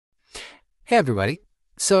Hey everybody!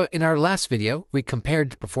 So in our last video, we compared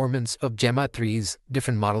the performance of Gemma 3's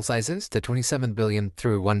different model sizes to 27 billion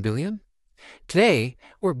through 1 billion. Today,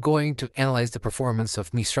 we're going to analyze the performance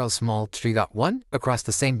of Mistral Small 3.1 across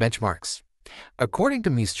the same benchmarks. According to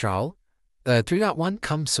Mistral, 3.1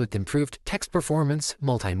 comes with improved text performance,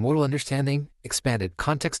 multimodal understanding, expanded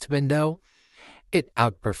context window. It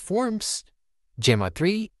outperforms Gemma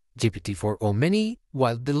 3, GPT-4o Mini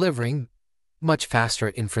while delivering much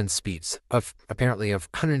faster inference speeds of apparently of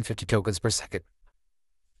 150 tokens per second.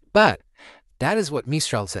 But that is what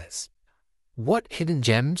Mistral says. What hidden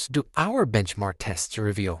gems do our benchmark tests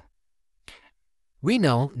reveal? We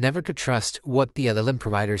know never to trust what the LLM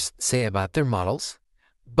providers say about their models,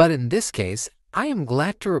 but in this case, I am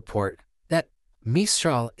glad to report that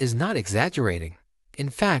Mistral is not exaggerating.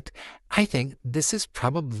 In fact, I think this is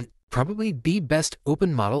probably the best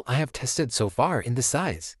open model I have tested so far in this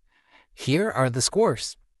size. Here are the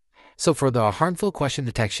scores. So for the harmful question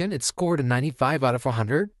detection, it scored a 95 out of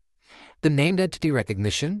 100. The named entity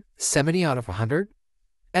recognition, 70 out of 100.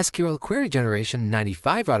 SQL Query Generation,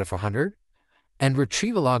 95 out of 100. And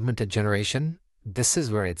Retrieval Augmented Generation, this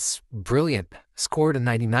is where it's brilliant, scored a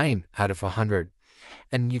 99 out of 100.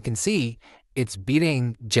 And you can see it's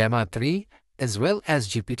beating Gemma 3 as well as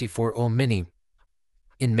GPT-4o Mini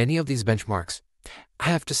in many of these benchmarks. I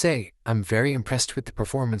have to say, I'm very impressed with the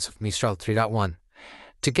performance of Mistral 3.1.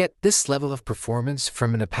 To get this level of performance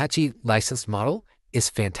from an Apache licensed model is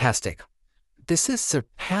fantastic. This is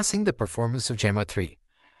surpassing the performance of Gemma 3,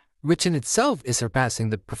 which in itself is surpassing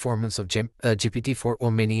the performance of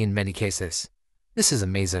GPT-4o Mini in many cases. This is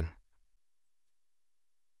amazing.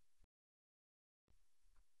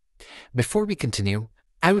 Before we continue,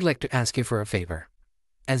 I would like to ask you for a favor.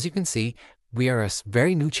 As you can see, we are a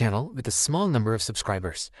very new channel with a small number of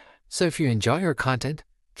subscribers. So if you enjoy our content,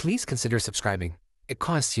 please consider subscribing. It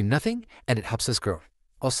costs you nothing and it helps us grow.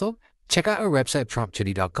 Also, check out our website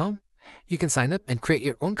promptjudy.com. You can sign up and create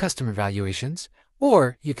your own custom evaluations,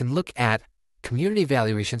 or you can look at community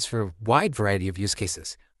evaluations for a wide variety of use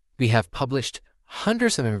cases. We have published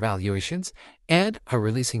hundreds of evaluations and are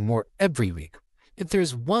releasing more every week. If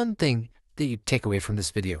there's one thing that you take away from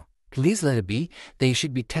this video, please let it be that you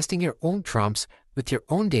should be testing your own prompts with your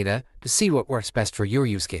own data to see what works best for your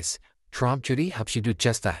use case. Prompt Judy helps you do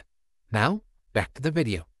just that. Now, back to the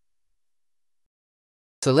video.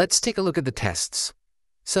 So let's take a look at the tests.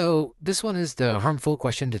 So this one is the harmful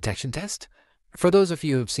question detection test. For those of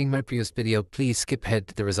you who have seen my previous video, please skip ahead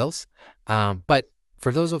to the results. But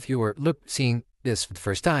for those of you who are seeing this for the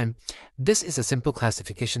first time, this is a simple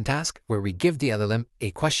classification task where we give the LLM a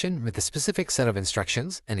question with a specific set of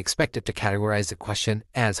instructions and expect it to categorize the question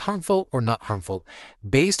as harmful or not harmful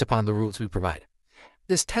based upon the rules we provide.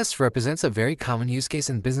 This test represents a very common use case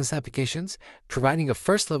in business applications, providing a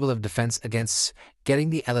first level of defense against getting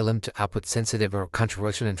the LLM to output sensitive or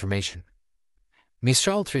controversial information.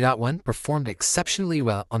 Mistral 3.1 performed exceptionally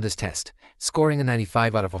well on this test, scoring a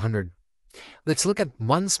 95 out of 100. Let's look at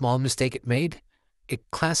one small mistake it made. It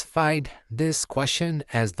classified this question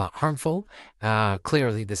as not harmful.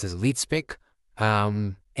 Clearly, this is lead speak.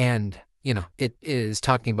 And, it is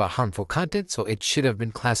talking about harmful content, so it should have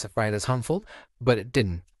been classified as harmful, but it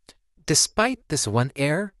didn't. Despite this one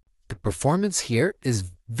error, the performance here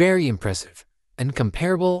is very impressive and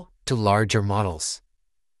comparable to larger models.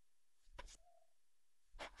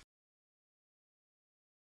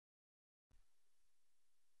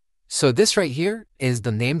 So this right here is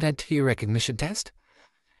the named entity recognition test.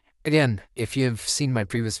 Again, if you've seen my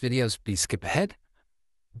previous videos, please skip ahead.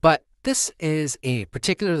 But this is a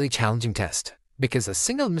particularly challenging test because a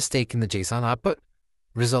single mistake in the JSON output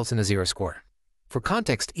results in a 0 score. For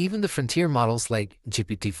context, even the frontier models like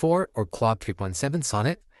GPT-4 or Claude 3.7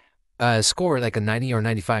 Sonnet score like a 90 or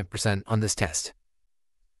 95% on this test.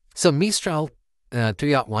 So Mistral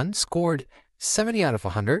 3.1 scored 70 out of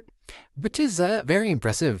 100, which is very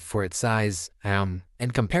impressive for its size and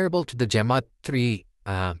comparable to the Gemma 3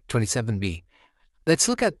 27B. Let's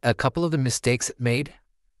look at a couple of the mistakes it made.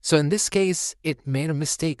 So in this case, it made a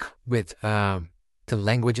mistake with the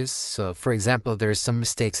languages. So for example, there's some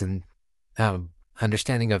mistakes in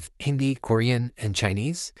understanding of Hindi, Korean, and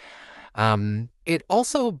Chinese. It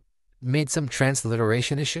also made some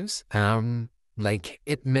transliteration issues, like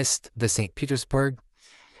it missed the St. Petersburg.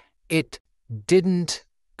 It didn't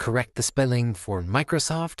correct the spelling for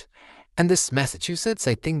Microsoft. And this Massachusetts,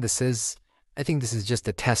 I think this is just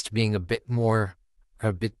a test being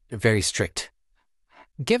very strict.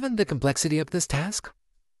 Given the complexity of this task,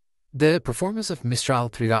 the performance of Mistral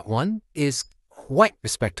 3.1 is quite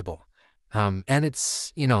respectable. And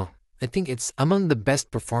I think it's among the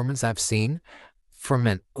best performance I've seen from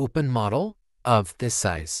an open model of this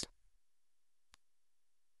size.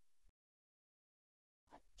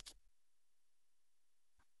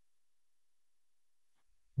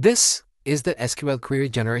 This is the SQL Query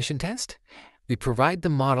Generation test. We provide the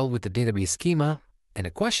model with the database schema and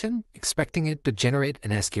a question, expecting it to generate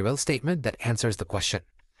an SQL statement that answers the question.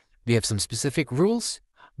 We have some specific rules: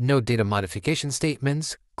 no data modification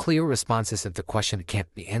statements, clear responses if the question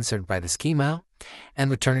can't be answered by the schema, and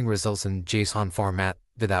returning results in JSON format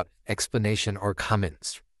without explanation or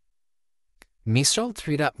comments. Mistral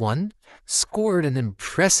 3.1 scored an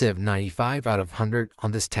impressive 95 out of 100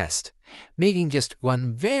 on this test, making just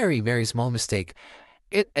one very small mistake.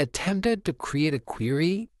 It attempted to create a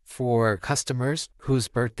query for customers whose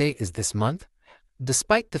birthday is this month,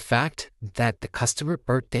 despite the fact that the customer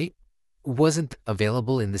birth date wasn't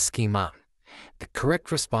available in the schema. The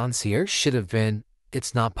correct response here should have been,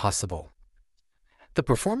 "It's not possible." The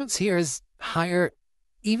performance here is higher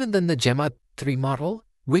even than the Gemma 3 model,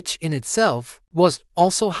 which in itself was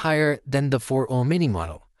also higher than the 4.0 mini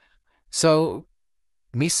model. So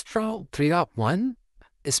Mistral 3.1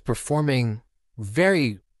 is performing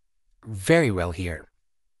very well here.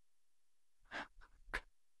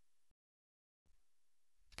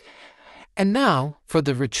 And now for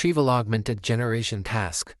the Retrieval Augmented Generation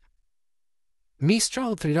task.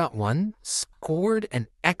 Mistral 3.1 scored an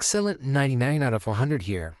excellent 99 out of 100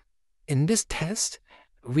 here. In this test,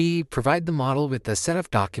 we provide the model with a set of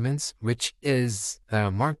documents, which is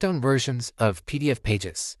markdown versions of PDF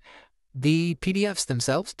pages. The PDFs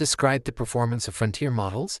themselves describe the performance of frontier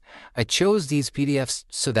models. I chose these PDFs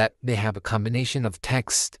so that they have a combination of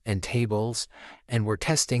text and tables, and we're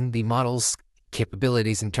testing the model's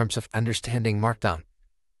capabilities in terms of understanding markdown.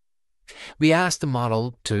 We asked the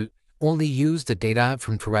model to only use the data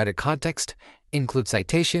from provided context, include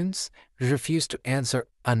citations, refuse to answer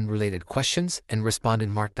unrelated questions, and respond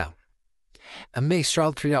in markdown.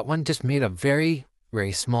 Mistral 3.1 just made a very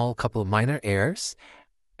small couple of minor errors.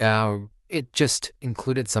 It just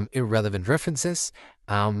included some irrelevant references,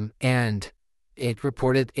 and it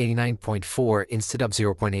reported 89.4 instead of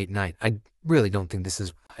 0.89. I really don't think this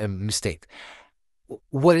is a mistake.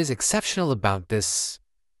 What is exceptional about this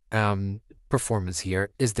performance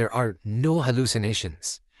here is there are no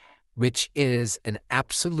hallucinations, which is an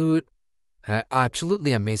absolutely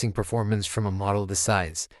amazing performance from a model this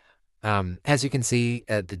size. As you can see,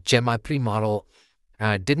 the Gemma 3 model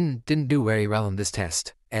didn't do very well in this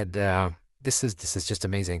test, and this is just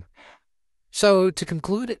amazing. So to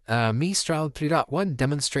conclude, Mistral 3.1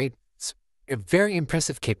 demonstrates very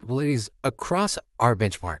impressive capabilities across our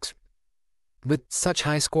benchmarks. With such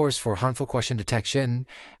high scores for harmful question detection,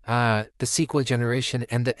 the SQL generation,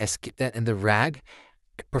 and the RAG,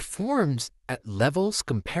 it performs at levels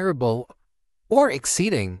comparable or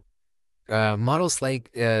exceeding models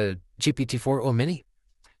like GPT-4.0 Mini.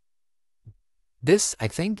 This, I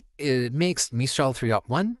think, it makes Mistral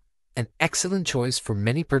 3.1 an excellent choice for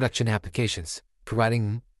many production applications,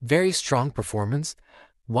 providing very strong performance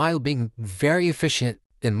while being very efficient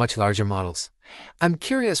in much larger models. I'm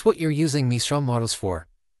curious what you're using Mistral models for.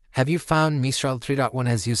 Have you found Mistral 3.1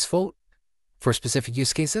 as useful? For specific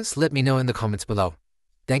use cases, let me know in the comments below.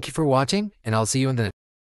 Thank you for watching, and I'll see you in the next